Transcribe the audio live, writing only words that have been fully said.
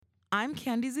I'm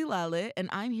Candy Zilale, and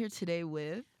I'm here today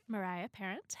with Mariah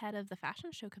Parent, head of the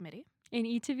fashion show committee. And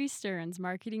E2V Stearns,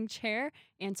 marketing chair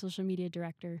and social media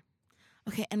director.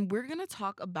 Okay, and we're gonna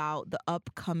talk about the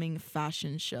upcoming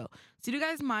fashion show. So do you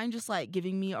guys mind just like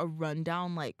giving me a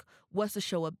rundown, like what's the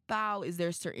show about? Is there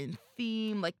a certain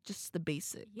theme? Like just the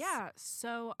basics. Yeah,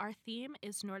 so our theme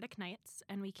is Nordic Nights,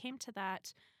 and we came to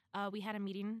that. We had a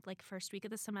meeting like first week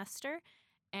of the semester,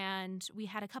 and we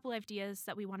had a couple ideas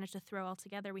that we wanted to throw all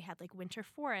together. We had like winter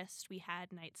forest, we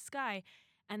had night sky,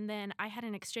 and then I had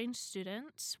an exchange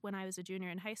student when I was a junior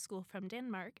in high school from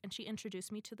Denmark, and she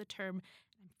introduced me to the term.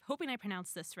 I'm hoping I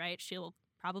pronounced this right. She'll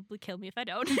probably kill me if I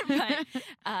don't, but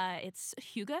it's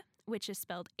hygge, which is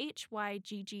spelled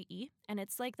Hygge, and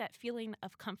it's like that feeling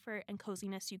of comfort and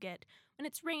coziness you get when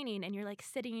it's raining and you're like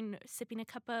sitting, sipping a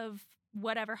cup of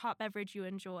whatever hot beverage you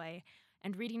enjoy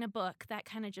and reading a book, that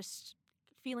kind of just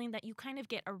feeling that you kind of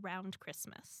get around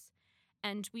Christmas.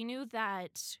 And we knew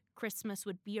that Christmas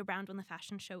would be around when the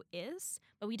fashion show is,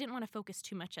 but we didn't want to focus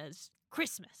too much as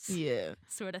Christmas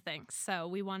sort of thing. So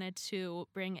we wanted to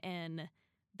bring in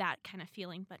that kind of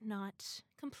feeling, but not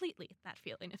completely that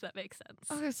feeling, if that makes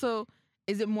sense. Okay, so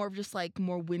is it more of just like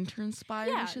more winter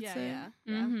inspired, I should say?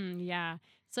 Yeah. Yeah.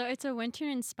 So it's a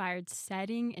winter-inspired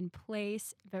setting and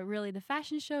place, but really the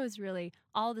fashion show is really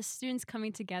all the students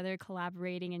coming together,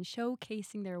 collaborating, and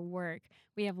showcasing their work.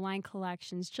 We have line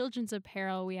collections, children's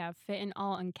apparel, we have Fit and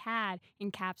All and CAD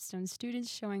and Capstone students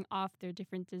showing off their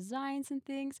different designs and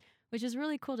things, which is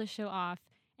really cool to show off.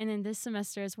 And then this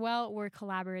semester as well, we're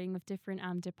collaborating with different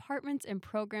departments and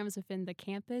programs within the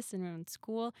campus and around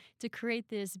school to create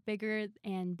this bigger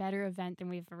and better event than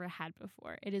we've ever had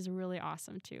before. It is really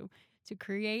awesome to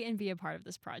create and be a part of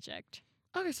this project.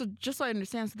 Okay, so just so I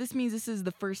understand, so this means this is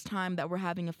the first time that we're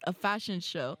having a fashion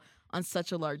show on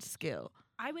such a large scale.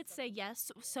 I would say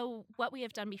yes. So what we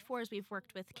have done before is we've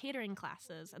worked with catering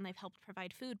classes and they've helped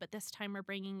provide food, but this time we're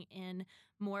bringing in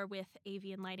more with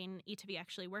AV and lighting. E2V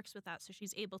actually works with that, so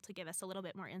she's able to give us a little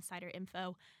bit more insider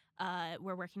info.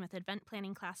 We're working with event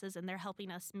planning classes, and they're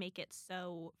helping us make it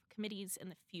so committees in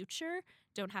the future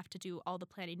don't have to do all the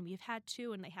planning we've had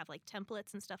to, and they have like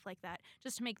templates and stuff like that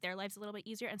just to make their lives a little bit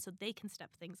easier, and so they can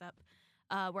step things up.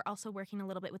 We're also working a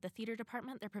little bit with the theater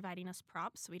department. They're providing us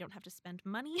props so we don't have to spend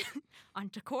money on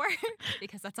decor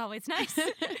because that's always nice.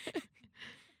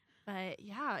 But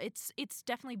yeah, it's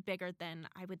definitely bigger than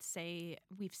I would say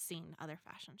we've seen other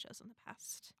fashion shows in the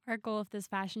past. Our goal of this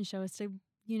fashion show is to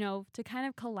kind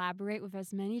of collaborate with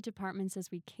as many departments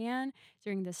as we can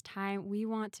during this time. We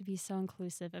want to be so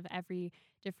inclusive of every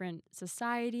different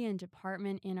society and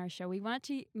department in our show. We want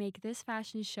to make this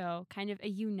fashion show kind of a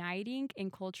uniting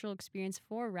and cultural experience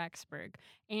for Rexburg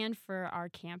and for our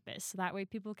campus. So that way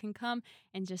people can come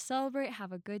and just celebrate,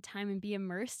 have a good time, and be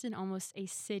immersed in almost a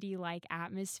city-like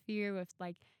atmosphere with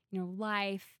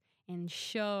life and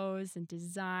shows and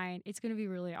design. It's going to be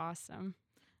really awesome.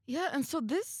 Yeah, and so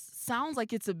this sounds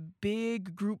like it's a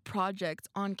big group project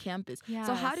on campus. Yes.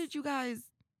 So how did you guys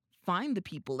find the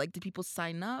people? Like, did people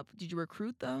sign up? Did you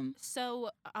recruit them? So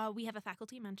we have a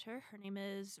faculty mentor. Her name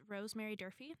is Rosemary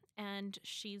Durfee, and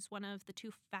she's one of the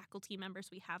 2 faculty members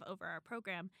we have over our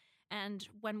program. And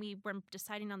when we were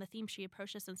deciding on the theme, she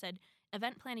approached us and said,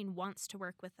 event planning wants to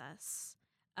work with us.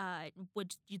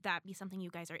 Would that be something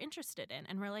you guys are interested in?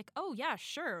 And we're like, oh, yeah,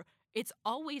 sure. It's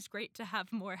always great to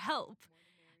have more help.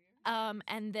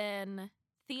 And then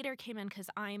theater came in because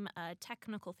I'm a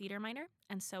technical theater minor,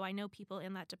 and so I know people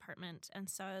in that department. And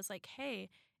so I was like, hey,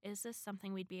 is this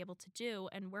something we'd be able to do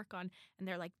and work on? And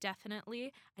they're like,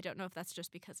 definitely. I don't know if that's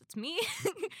just because it's me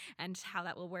and how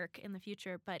that will work in the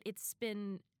future, but it's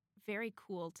been very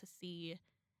cool to see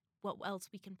what else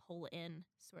we can pull in,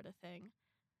 sort of thing.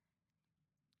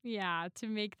 Yeah, to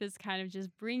make this kind of just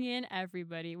bring in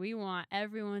everybody. We want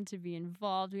everyone to be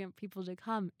involved. We want people to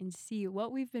come and see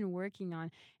what we've been working on.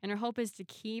 And our hope is to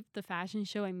keep the fashion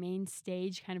show a main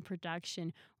stage kind of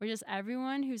production where just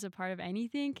everyone who's a part of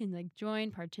anything can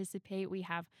join, participate. We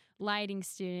have lighting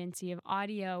students, we have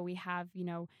audio, we have,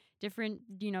 different,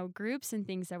 groups and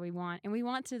things that we want. And we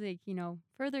want to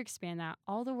further expand that.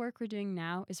 All the work we're doing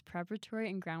now is preparatory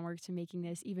and groundwork to making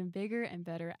this even bigger and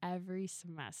better every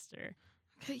semester.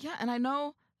 Okay, yeah, and I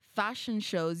know fashion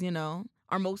shows,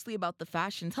 are mostly about the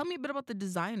fashion. Tell me a bit about the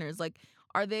designers. Like,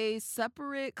 are they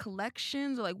separate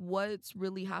collections, or what's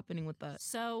really happening with that?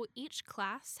 So each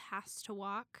class has to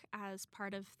walk as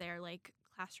part of their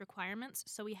class requirements.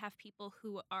 So we have people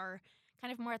who are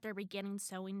kind of more at their beginning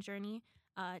sewing journey.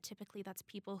 Typically, that's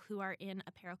people who are in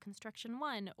apparel construction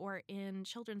 1 or in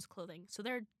children's clothing. So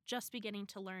they're just beginning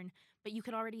to learn, but you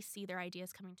can already see their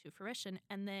ideas coming to fruition.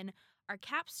 And then our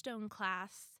capstone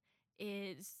class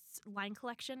is line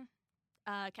collection.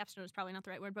 Capstone is probably not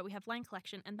the right word, but we have line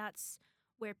collection, and that's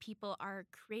where people are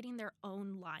creating their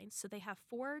own lines. So they have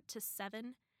 4 to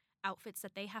 7 outfits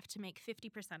that they have to make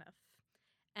 50% of.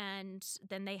 And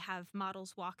then they have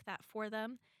models walk that for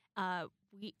them.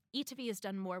 E2V has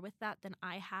done more with that than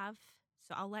I have,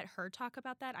 so I'll let her talk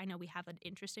about that. I know we have an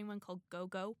interesting one called Go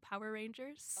Go Power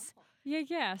Rangers.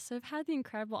 Yeah. So I've had the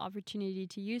incredible opportunity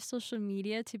to use social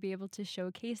media to be able to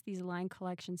showcase these line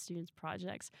collection students'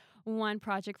 projects. One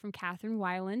project from Catherine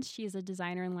Weiland. She is a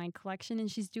designer in line collection, and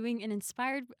she's doing an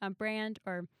inspired brand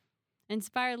or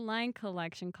inspired line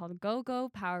collection called Go Go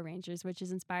Power Rangers, which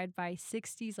is inspired by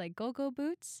 60s like go-go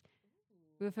boots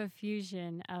with a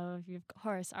fusion of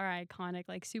course our iconic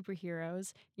like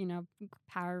superheroes,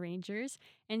 Power Rangers.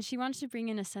 And she wanted to bring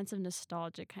in a sense of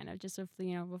nostalgia, kind of just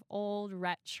with old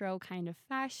retro kind of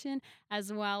fashion,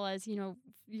 as well as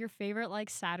your favorite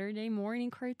like Saturday morning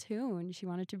cartoon. She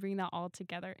wanted to bring that all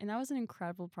together, and that was an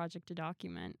incredible project to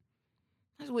document.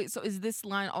 Wait, so is this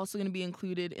line also going to be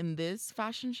included in this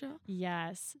fashion show?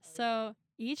 Yes. So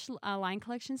each line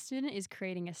collection student is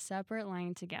creating a separate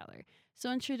line together. So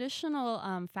in traditional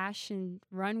fashion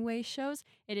runway shows,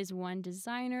 it is one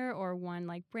designer or one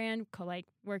like brand like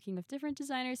working with different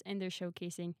designers, and they're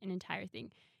showcasing an entire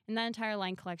thing. And that entire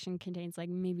line collection contains like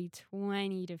maybe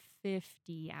 20 to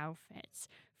 50 outfits.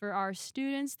 For our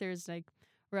students, there's like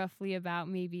roughly about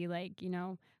maybe like,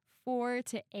 4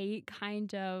 to 8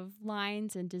 kind of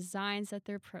lines and designs that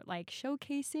they're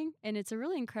showcasing. And it's a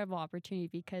really incredible opportunity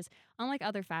because unlike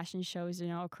other fashion shows,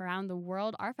 around the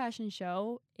world, our fashion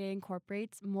show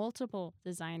incorporates multiple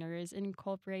designers. It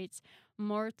incorporates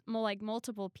more like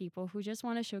multiple people who just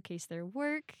want to showcase their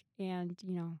work and,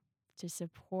 to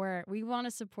support. We want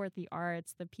to support the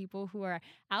arts, the people who are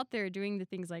out there doing the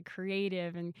things like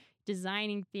creative and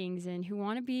designing things and who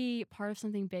want to be part of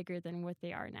something bigger than what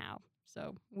they are now.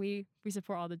 So we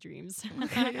support all the dreams.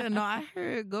 Okay, yeah, no, I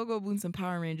heard Go-Go Boots and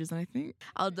Power Rangers, and I think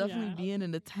I'll definitely be in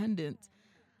attendance.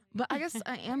 But I guess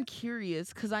I am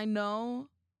curious because I know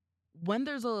when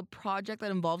there's a project that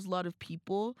involves a lot of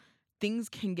people, things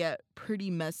can get pretty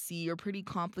messy or pretty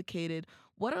complicated.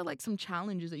 What are like some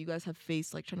challenges that you guys have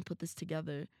faced, like trying to put this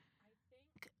together?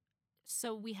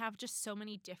 So we have just so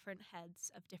many different heads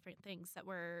of different things that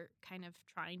we're kind of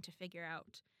trying to figure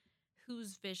out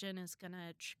whose vision is going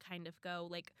to kind of go.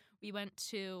 Like, we went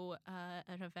to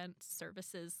an event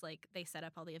services, like, they set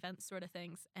up all the events sort of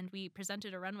things, and we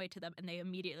presented a runway to them, and they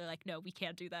immediately like, no, we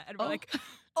can't do that. And we're like,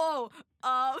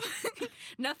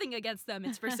 nothing against them.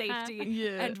 It's for safety.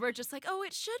 Yeah. And we're just like, oh,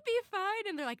 it should be fine.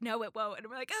 And they're like, no, it won't. And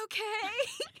we're like,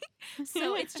 okay.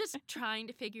 So it's just trying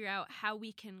to figure out how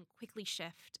we can quickly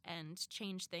shift and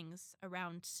change things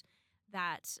around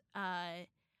that.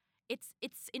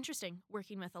 It's interesting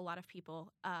working with a lot of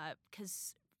people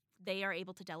because they are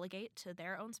able to delegate to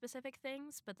their own specific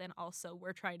things, but then also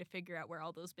we're trying to figure out where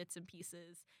all those bits and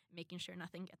pieces, making sure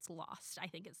nothing gets lost, I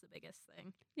think is the biggest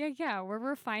thing. Yeah. We're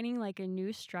refining like a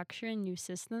new structure and new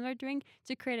system that they're doing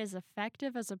to create as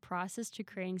effective as a process to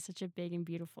creating such a big and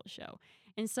beautiful show.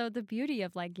 And so the beauty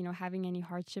of like, having any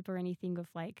hardship or anything of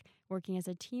like working as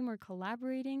a team or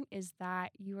collaborating is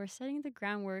that you are setting the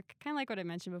groundwork, kind of like what I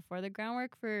mentioned before, the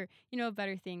groundwork for, a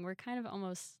better thing. We're kind of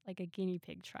almost like a guinea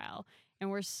pig trial. And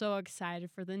we're so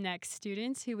excited for the next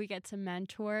students who we get to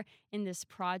mentor in this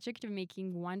project of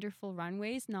making wonderful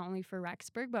runways, not only for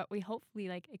Rexburg, but we hopefully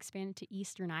like expand it to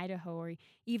Eastern Idaho or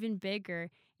even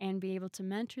bigger and be able to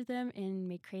mentor them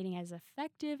in creating as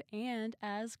effective and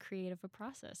as creative a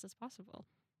process as possible.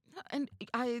 And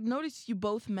I noticed you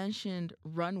both mentioned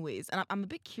runways, and I'm a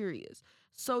bit curious.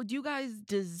 So do you guys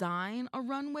design a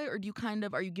runway, or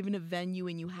are you given a venue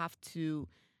and you have to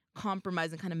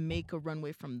compromise and kind of make a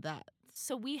runway from that?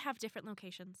 So we have different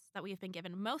locations that we have been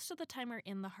given. Most of the time we're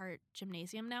in the Hart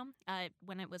Gymnasium now.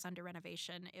 When it was under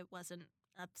renovation, it wasn't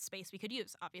a space we could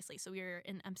use, obviously. So we were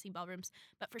in MC ballrooms.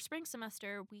 But for spring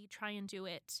semester, we try and do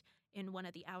it in one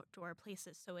of the outdoor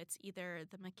places. So it's either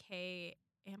the McKay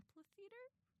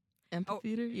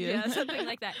Amphitheater? Yeah, something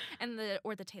like that.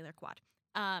 Or the Taylor Quad.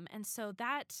 And so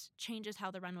that changes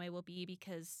how the runway will be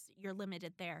because you're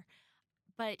limited there.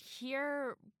 But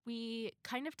here we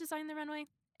kind of design the runway.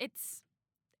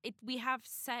 We have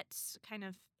set kind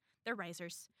of, they're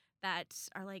risers that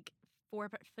are like 4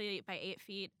 feet by 8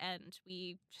 feet, and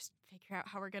we just figure out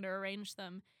how we're going to arrange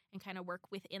them and kind of work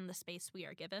within the space we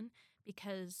are given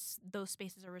because those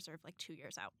spaces are reserved like 2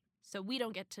 years out. So we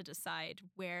don't get to decide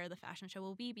where the fashion show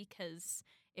will be because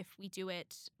if we do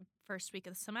it first week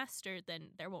of the semester, then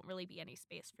there won't really be any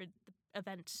space for the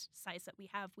event size that we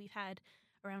have. We've had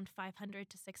around 500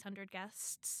 to 600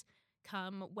 guests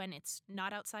come when it's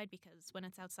not outside, because when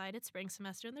it's outside, it's spring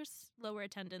semester and there's lower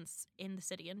attendance in the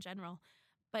city in general.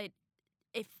 But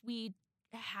if we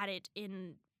had it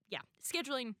in,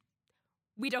 scheduling,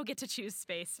 we don't get to choose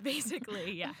space,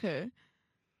 basically. Yeah. Okay.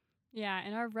 Yeah,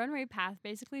 and our runway path,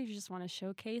 basically, you just want to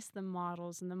showcase the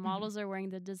models, and the models are wearing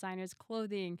the designer's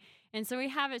clothing. And so we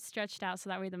have it stretched out so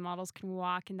that way the models can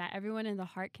walk and that everyone in the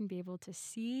heart can be able to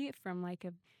see from like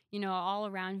a, all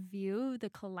around view, the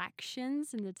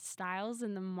collections and the styles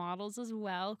and the models as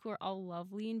well, who are all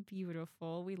lovely and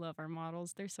beautiful. We love our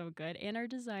models. They're so good. And our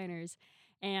designers.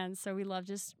 And so we love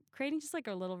just creating just like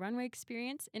a little runway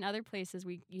experience. In other places,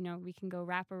 we can go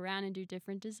wrap around and do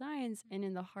different designs. And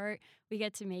in the heart, we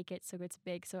get to make it so it's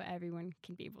big so everyone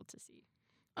can be able to see.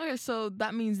 Okay, so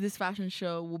that means this fashion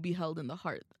show will be held in the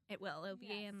Heart. It will. It'll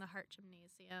be in the Hart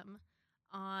Gymnasium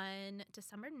on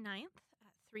December 9th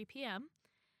at 3 p.m.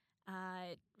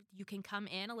 You can come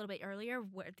in a little bit earlier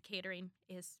where the catering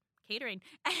is catering.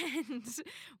 And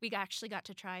we actually got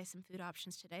to try some food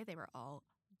options today. They were all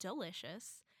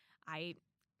delicious.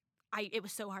 It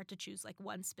was so hard to choose like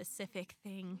one specific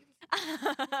thing.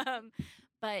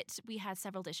 But we had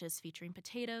several dishes featuring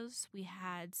potatoes. We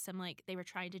had some they were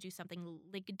trying to do something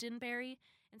lingonberry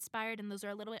inspired, and those are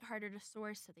a little bit harder to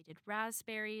source. So they did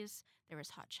raspberries. There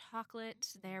was hot chocolate.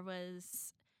 There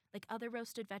was other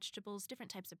roasted vegetables,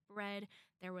 different types of bread.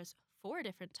 There was 4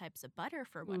 different types of butter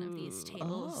for one of these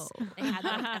tables. Oh. They had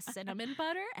a cinnamon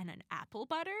butter and an apple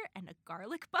butter and a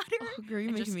garlic butter. Oh, girl,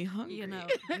 you're making me hungry.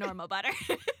 Normal butter.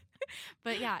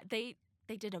 But yeah, they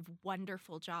did a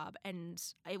wonderful job, and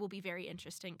it will be very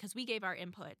interesting because we gave our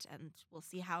input, and we'll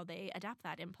see how they adapt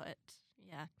that input.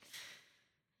 Yeah.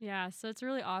 Yeah, so it's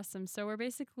really awesome. So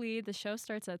the show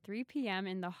starts at 3 p.m.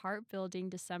 in the Hart Building,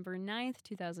 December 9th,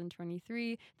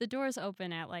 2023. The doors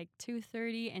open at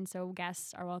 2:30, and so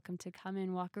guests are welcome to come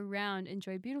in, walk around,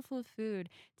 enjoy beautiful food,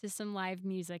 to some live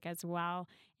music as well.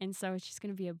 And so it's just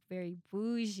going to be a very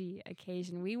bougie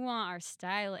occasion. We want our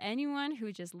style. Anyone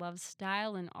who just loves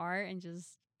style and art and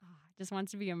just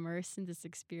wants to be immersed in this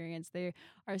experience, they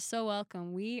are so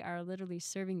welcome. We are literally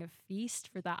serving a feast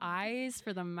for the eyes,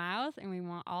 for the mouth, and we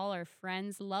want all our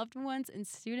friends, loved ones, and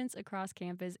students across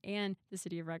campus and the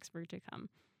city of Rexburg to come.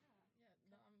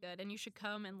 Good, and you should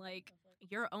come in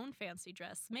your own fancy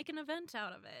dress. Make an event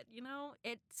out of it.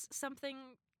 It's something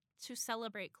to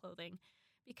celebrate clothing,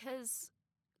 because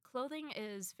clothing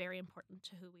is very important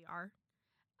to who we are.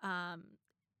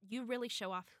 You really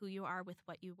show off who you are with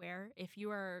what you wear. If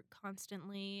you are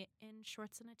constantly in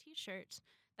shorts and a t-shirt,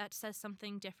 that says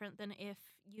something different than if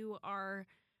you are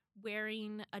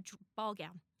wearing a ball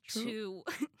gown to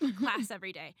class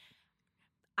every day.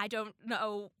 I don't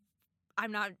know.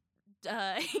 I'm not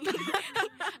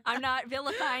I'm not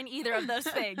vilifying either of those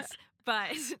things,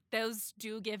 but those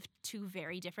do give 2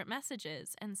 very different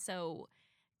messages. And so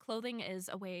clothing is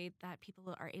a way that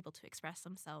people are able to express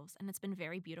themselves, and it's been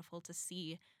very beautiful to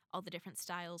see all the different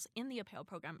styles in the apparel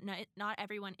program. Not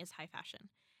everyone is high fashion,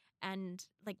 and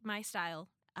my style,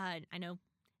 I know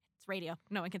it's radio,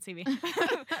 no one can see me,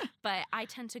 but I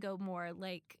tend to go more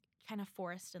kind of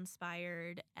forest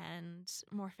inspired and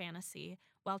more fantasy,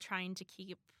 while trying to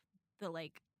keep the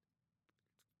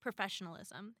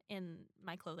professionalism in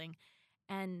my clothing.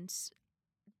 And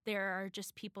there are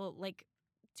just people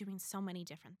doing so many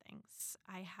different things.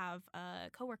 I have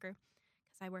a coworker,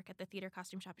 because I work at the theater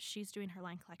costume shop. She's doing her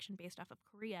line collection based off of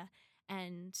Korea,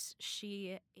 and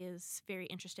she is very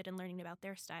interested in learning about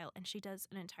their style, and she does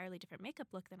an entirely different makeup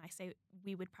look than I say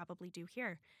we would probably do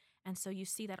here. And so you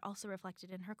see that also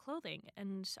reflected in her clothing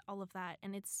and all of that,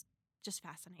 and it's just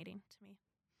fascinating to me.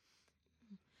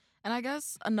 And I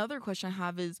guess another question I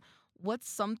have is, what's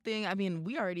something,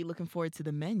 we already looking forward to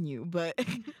the menu, but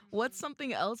what's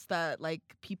something else that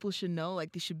people should know,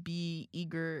 they should be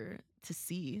eager to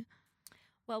see?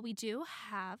 Well, we do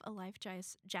have a live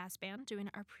jazz band doing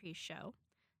our pre-show,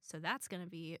 so that's going to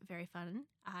be very fun.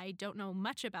 I don't know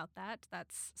much about that.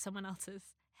 That's someone else's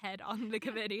head on the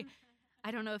committee. I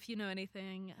don't know if you know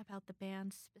anything about the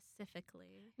band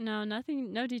specifically. No,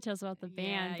 nothing, no details about the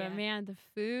band, but man, the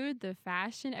food, the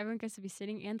fashion, everyone gets to be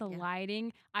sitting, and the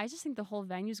lighting. I just think the whole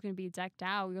venue is going to be decked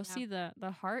out. You'll see the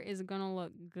Heart is going to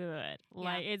look good.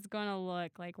 It's going to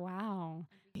look wow.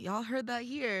 Y'all heard that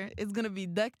here. It's going to be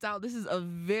decked out. This is a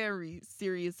very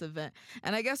serious event.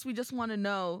 And I guess we just want to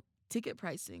know ticket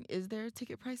pricing. Is there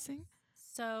ticket pricing?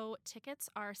 So tickets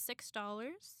are $6,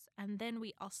 and then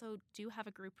we also do have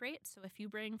a group rate. So if you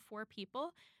bring 4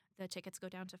 people, the tickets go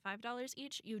down to $5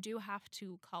 each. You do have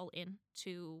to call in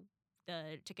to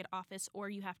the ticket office, or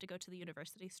you have to go to the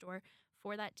university store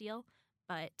for that deal.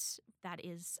 but that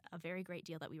is a very great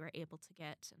deal that we were able to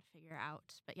get and figure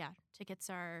out. But yeah, tickets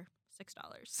are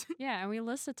 $6. Yeah, and we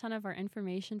list a ton of our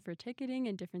information for ticketing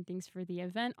and different things for the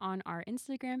event on our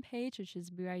Instagram page, which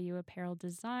is BYU Apparel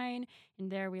Design.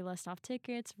 And there we list off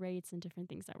tickets, rates, and different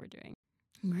things that we're doing.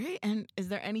 Great. And is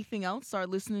there anything else our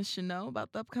listeners should know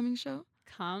about the upcoming show?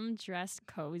 Come dressed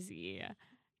cozy.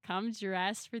 Come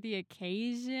dressed for the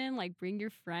occasion. Like, bring your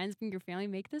friends, bring your family.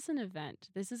 Make this an event.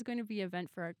 This is going to be an event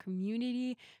for our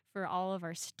community, for all of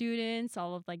our students,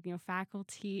 all of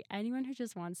faculty, anyone who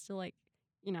just wants to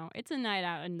it's a night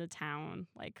out in the town.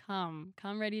 Like, come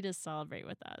ready to celebrate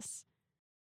with us.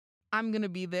 I'm going to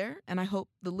be there, and I hope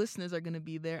the listeners are going to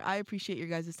be there. I appreciate your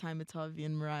guys' time, Atavi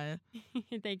and Mariah.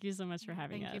 Thank you so much for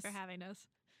having us. Thank you for having us.